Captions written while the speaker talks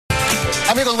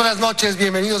Amigos, buenas noches,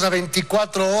 bienvenidos a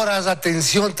 24 horas.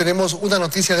 Atención, tenemos una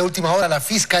noticia de última hora. La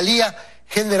Fiscalía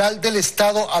General del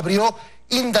Estado abrió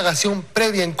indagación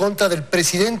previa en contra del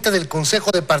presidente del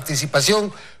Consejo de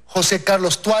Participación, José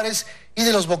Carlos Tuárez, y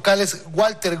de los vocales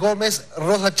Walter Gómez,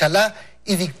 Rosa Chalá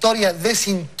y Victoria de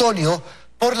Sintonio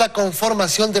por la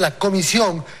conformación de la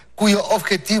comisión, cuyo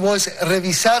objetivo es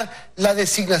revisar la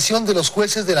designación de los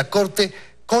jueces de la Corte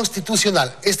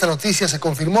Constitucional. Esta noticia se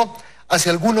confirmó hace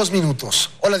algunos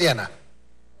minutos. Hola, Diana.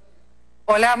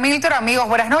 Hola, Milton, amigos,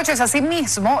 buenas noches.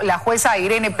 Asimismo, la jueza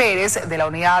Irene Pérez, de la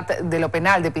Unidad de lo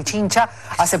Penal de Pichincha,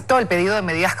 aceptó el pedido de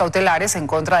medidas cautelares en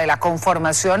contra de la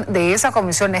conformación de esa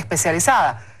comisión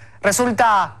especializada.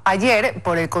 Resuelta ayer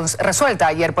por el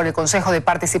Consejo de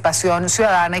Participación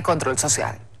Ciudadana y Control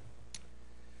Social.